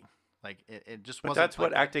cheesy. Like it just But wasn't. that's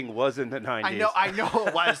what acting was in the '90s. I know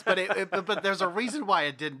it was, but but there's a reason why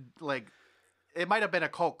it didn't. Like, it might have been a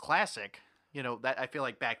cult classic, you know, that I feel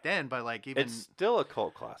like back then, but like even It's still a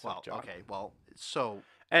cult classic, well, John. okay, well, so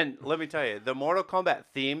And let me tell you, the Mortal Kombat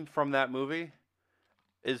theme from that movie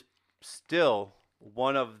is still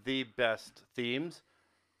one of the best themes.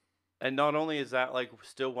 And not only is that like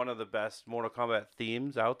still one of the best Mortal Kombat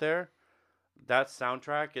themes out there, that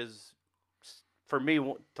soundtrack is, for me,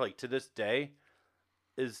 like to this day,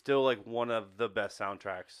 is still like one of the best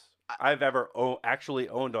soundtracks I've ever actually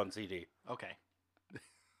owned on CD. okay,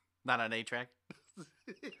 not on A track.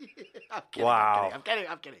 I'm kidding. Wow. I'm kidding.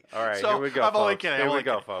 All right, So, here we go, I'm folks. only kidding. Here I'm we only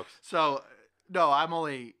go, kidding. folks. So, no, I'm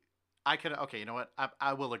only. I can. Okay, you know what?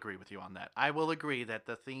 I will agree with you on that. I will agree that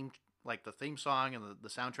the theme, like the theme song and the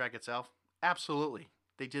soundtrack itself, absolutely,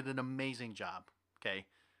 they did an amazing job. Okay,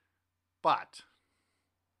 but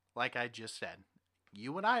like I just said,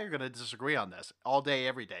 you and I are going to disagree on this all day,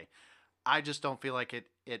 every day. I just don't feel like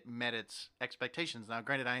it met its expectations. Now,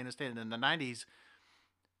 granted, I understand in the '90s,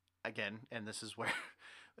 again, and this is where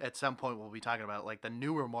at some point we'll be talking about like the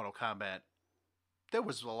newer Mortal Kombat. There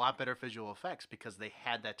was a lot better visual effects because they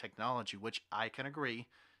had that technology, which I can agree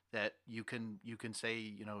that you can say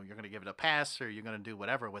you're going to give it a pass or you're going to do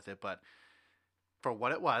whatever with it, but for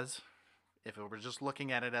what it was, if it were just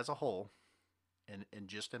looking at it as a whole, and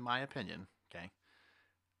just in my opinion, okay,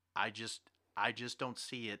 I just don't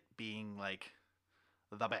see it being like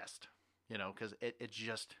the best, because it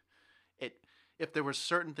just it if there were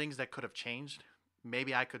certain things that could have changed,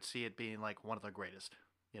 maybe I could see it being like one of the greatest,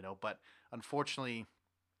 but unfortunately,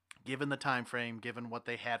 given the time frame, given what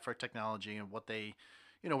they had for technology and what they,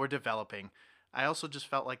 were developing, I also just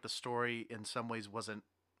felt like the story in some ways wasn't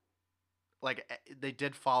like they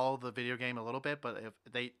did follow the video game a little bit, but if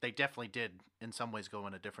they definitely did in some ways go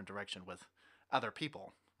in a different direction with other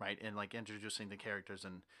people, right? And like introducing the characters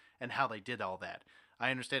and how they did all that. I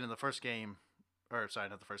understand in the first game, or sorry,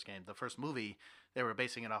 not the first game, the first movie, they were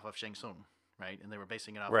basing it off of Shang Tsung, right? And they were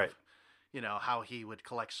basing it off Right. of, how he would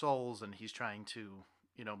collect souls and he's trying to,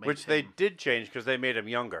 make Which they him did change because they made him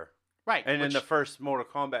younger. right. And in which the first Mortal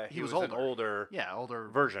Kombat, he was an older. older Yeah, older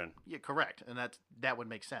version. Yeah, correct, and that would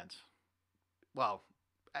make sense. Well,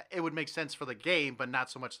 it would make sense for the game, but not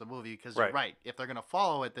so much the movie because you're Right. right. If they're gonna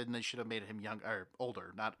follow it, then they should have made him young or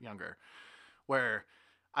older, not younger. Where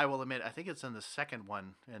I will admit, I think it's in the second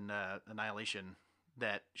one in Annihilation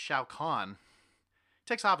that Shao Kahn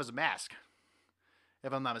takes off his mask.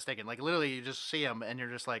 If I'm not mistaken, like literally, you just see him and you're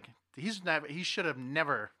just like, he should have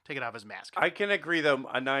never taken off his mask. I can agree, though,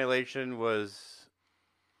 Annihilation was...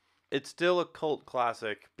 It's still a cult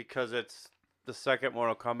classic because it's the second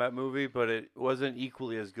Mortal Kombat movie, but it wasn't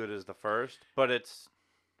equally as good as the first. But it's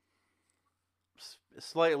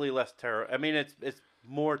slightly less terrible. I mean, it's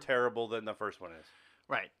more terrible than the first one is.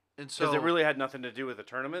 Right, and so Because it really had nothing to do with the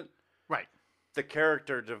tournament. right. The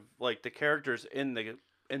characters in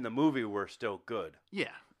the movie were still good.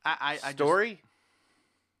 Yeah, I Story?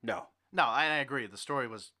 No. No, I agree. The story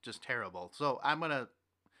was just terrible. So I'm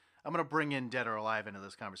gonna bring in Dead or Alive into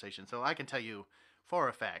this conversation. So I can tell you for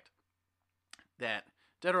a fact that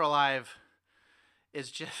Dead or Alive is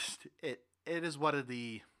just it is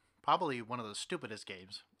probably one of the stupidest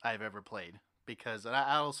games I've ever played because and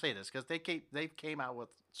I'll say this because they came out with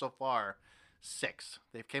so far 6.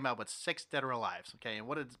 They've came out with 6 Dead or Alives. Okay, and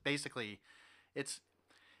what it's basically it's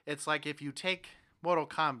like if you take Mortal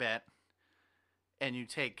Kombat and you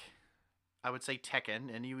take, I would say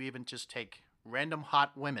Tekken, and you even just take random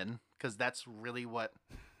hot women, because that's really what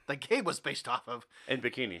the game was based off of. And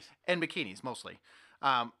bikinis. And bikinis, mostly.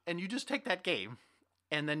 And you just take that game,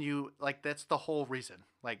 and then you, like, that's the whole reason.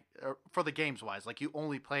 Like, for the games-wise, like, you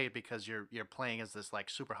only play it because you're playing as this,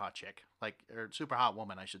 like, super hot chick. Like, or super hot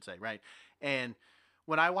woman, I should say, right? And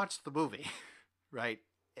when I watched the movie, right,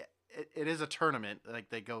 it is a tournament like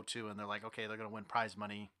they go to and they're like, okay, they're going to win prize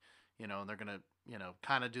money, and they're going to,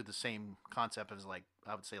 kind of do the same concept as like,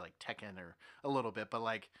 I would say like Tekken or a little bit, but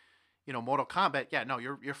like, Mortal Kombat. Yeah, no,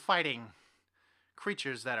 you're fighting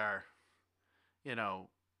creatures that are,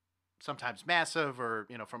 sometimes massive or,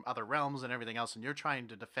 from other realms and everything else. And you're trying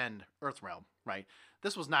to defend Earthrealm, right?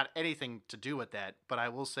 This was not anything to do with that, but I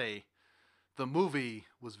will say the movie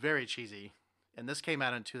was very cheesy. And this came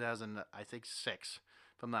out in 2000, I think 6,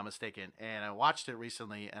 if I'm not mistaken. And I watched it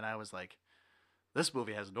recently, and I was like, this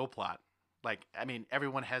movie has no plot. Like, I mean,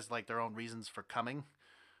 everyone has, like, their own reasons for coming.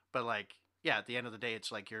 But, like, yeah, at the end of the day,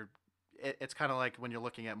 it's like it's kind of like when you're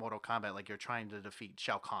looking at Mortal Kombat, like, you're trying to defeat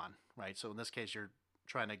Shao Kahn, right? So in this case, you're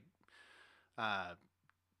trying to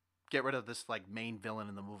get rid of this, like, main villain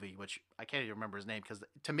in the movie, which I can't even remember his name, because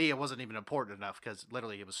to me, it wasn't even important enough, because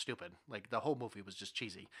literally it was stupid. Like, the whole movie was just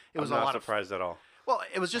cheesy. It was I'm a not lot surprised at all. Well,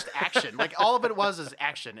 it was just action. Like, all of it was is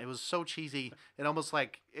action. It was so cheesy. It almost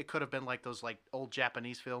like it could have been like those like old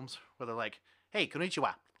Japanese films where they're like, "Hey,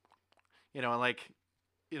 konnichiwa," and like,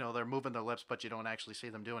 they're moving their lips, but you don't actually see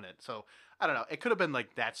them doing it. So I don't know. It could have been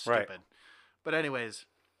like that stupid. Right. But anyways,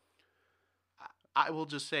 I will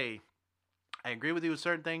just say, I agree with you with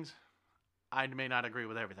certain things. I may not agree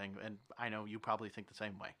with everything, and I know you probably think the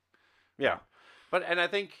same way. Yeah. And I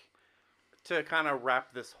think to kind of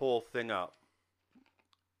wrap this whole thing up,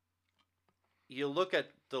 you look at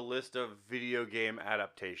the list of video game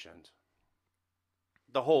adaptations,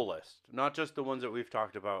 the whole list, not just the ones that we've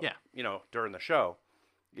talked about, during the show.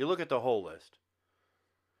 You look at the whole list.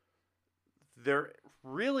 There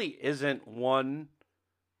really isn't one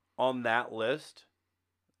on that list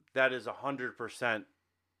that is 100%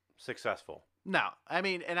 successful. No, I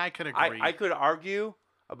mean, and I could agree. I could argue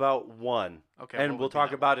about one. Okay, and what we'll would be talk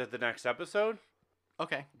that about it the next episode.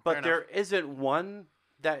 Okay, fair but enough. there isn't one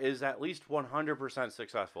that is at least 100%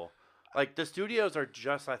 successful. Like the studios are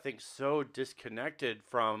just, I think, so disconnected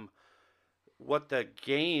from what the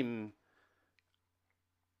game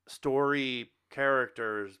story,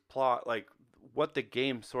 characters, plot, like what the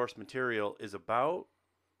game source material is about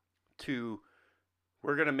to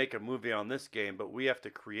we're going to make a movie on this game, but we have to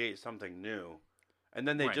create something new. And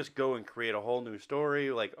then they Right. just go and create a whole new story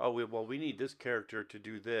like, oh, we need this character to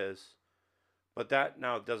do this. But that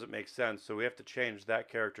now doesn't make sense, so we have to change that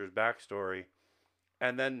character's backstory.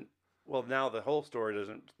 And then now the whole story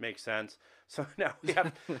doesn't make sense. So now we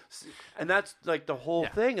have and that's like the whole Yeah.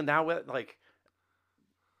 thing and now like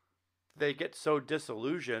they get so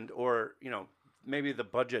disillusioned or, maybe the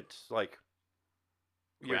budget's like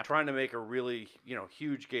you're Crap. trying to make a really,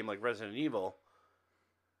 huge game like Resident Evil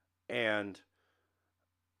and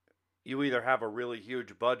you either have a really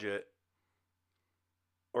huge budget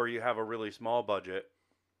or you have a really small budget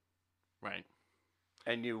Right.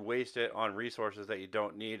 and you waste it on resources that you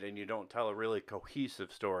don't need and you don't tell a really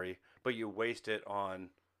cohesive story, but you waste it on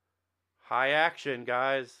high action,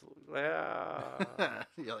 guys. Yeah.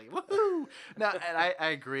 You're like, woohoo! No, and I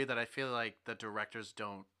agree that I feel like the directors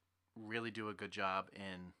don't really do a good job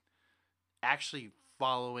in actually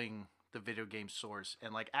following the video game source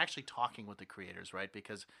and like actually talking with the creators, right?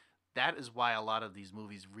 Because that is why a lot of these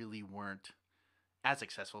movies really weren't as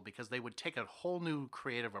successful because they would take a whole new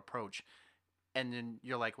creative approach and then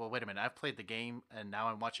you're like, well, wait a minute, I've played the game and now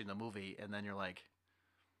I'm watching the movie, and then you're like,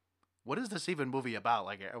 what is this even movie about?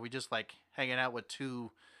 Like, are we just like hanging out with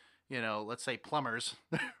two, let's say plumbers,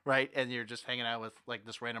 right? And you're just hanging out with like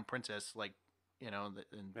this random princess, like,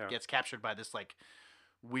 and Yeah. gets captured by this like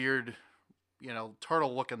weird,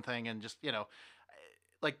 turtle looking thing, and just,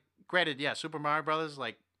 like, granted, yeah, Super Mario Brothers,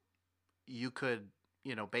 like, you could,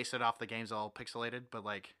 base it off the games all pixelated, but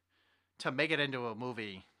like to make it into a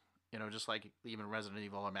movie, just like even Resident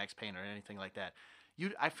Evil or Max Payne or anything like that,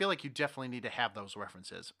 I feel like you definitely need to have those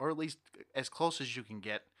references, or at least as close as you can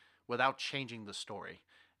get without changing the story.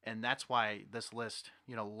 And that's why this list,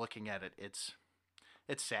 looking at it, it's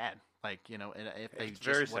sad. Like, and if they It's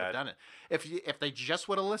very just would have sad. done it, if they just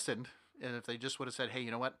would have listened, and if they just would have said, hey, you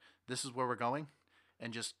know what, this is where we're going,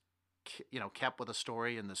 and just kept with the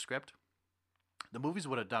story and the script, the movies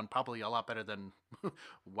would have done probably a lot better than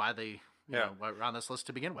why they were on this list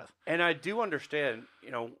to begin with. And I do understand,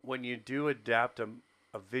 when you do adapt a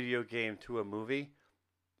video game to a movie,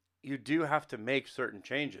 you do have to make certain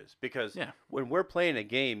changes because Yeah. when we're playing a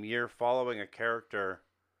game, you're following a character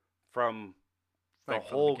from the Right, from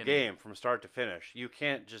the whole beginning. game from start to finish. You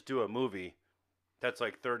can't just do a movie that's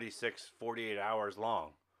like 36, 48 hours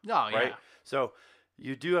long, Oh, yeah. right? So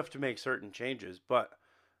you do have to make certain changes, but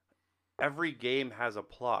every game has a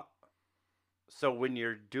plot. So when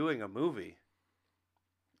you're doing a movie,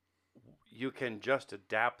 you can just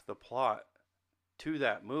adapt the plot to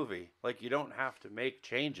that movie. Like you don't have to make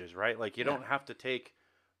changes, right? Like you Yeah. don't have to take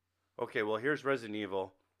okay, well here's Resident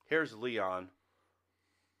Evil, here's Leon.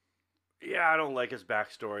 Yeah, I don't like his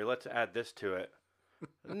backstory. Let's add this to it.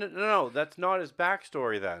 No, that's not his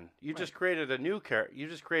backstory then. You just created a new character. You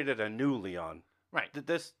just created a new Leon. Right.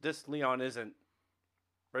 This Leon isn't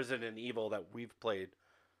Resident Evil that we've played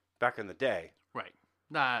back in the day. Right.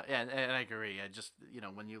 Nah, and I agree. I just,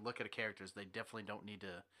 when you look at the characters, they definitely don't need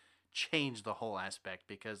to change the whole aspect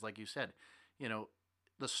because, like you said,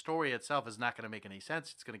 the story itself is not going to make any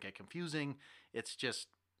sense. It's going to get confusing. It's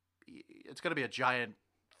going to be a giant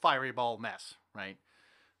fiery ball mess, right?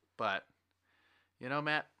 But,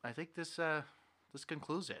 Matt, I think this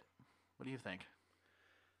concludes it. What do you think?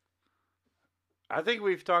 I think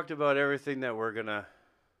we've talked about everything that we're gonna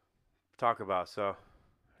talk about. So,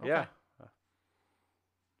 yeah. Okay.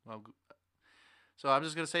 Well, so I'm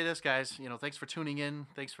just going to say this, guys. Thanks for tuning in.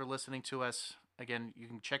 Thanks for listening to us. Again, you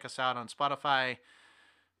can check us out on Spotify,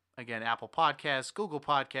 again, Apple Podcasts, Google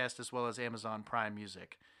Podcasts, as well as Amazon Prime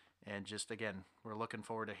Music. And just, again, we're looking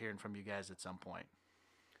forward to hearing from you guys at some point.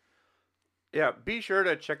 Yeah, be sure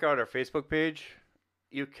to check out our Facebook page.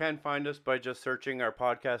 You can find us by just searching our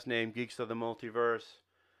podcast name, Geeks of the Multiverse.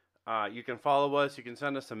 You can follow us. You can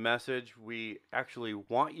send us a message. We actually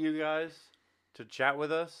want you guys to chat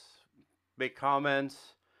with us, make comments,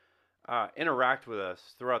 interact with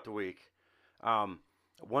us throughout the week.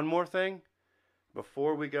 One more thing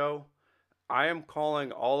before we go, I am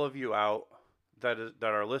calling all of you out that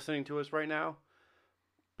are listening to us right now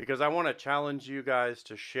because I want to challenge you guys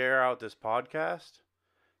to share out this podcast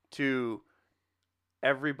to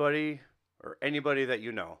everybody or anybody that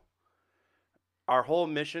you know. Our whole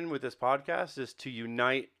mission with this podcast is to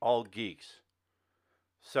unite all geeks.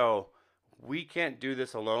 So We can't do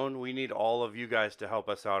this alone. We need all of you guys to help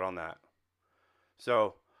us out on that.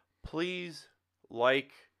 So please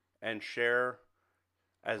like and share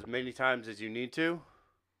as many times as you need to,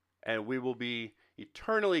 and we will be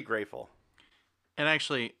eternally grateful. And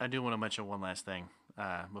actually, I do want to mention one last thing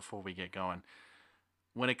before we get going.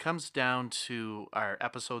 When it comes down to our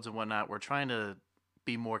episodes and whatnot, we're trying to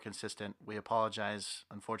be more consistent. We apologize.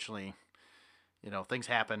 Unfortunately, things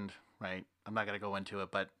happened, right? I'm not going to go into it,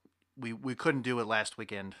 but we couldn't do it last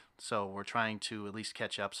weekend. So we're trying to at least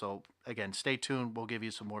catch up. So again, stay tuned. We'll give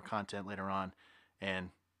you some more content later on, and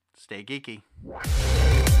stay geeky.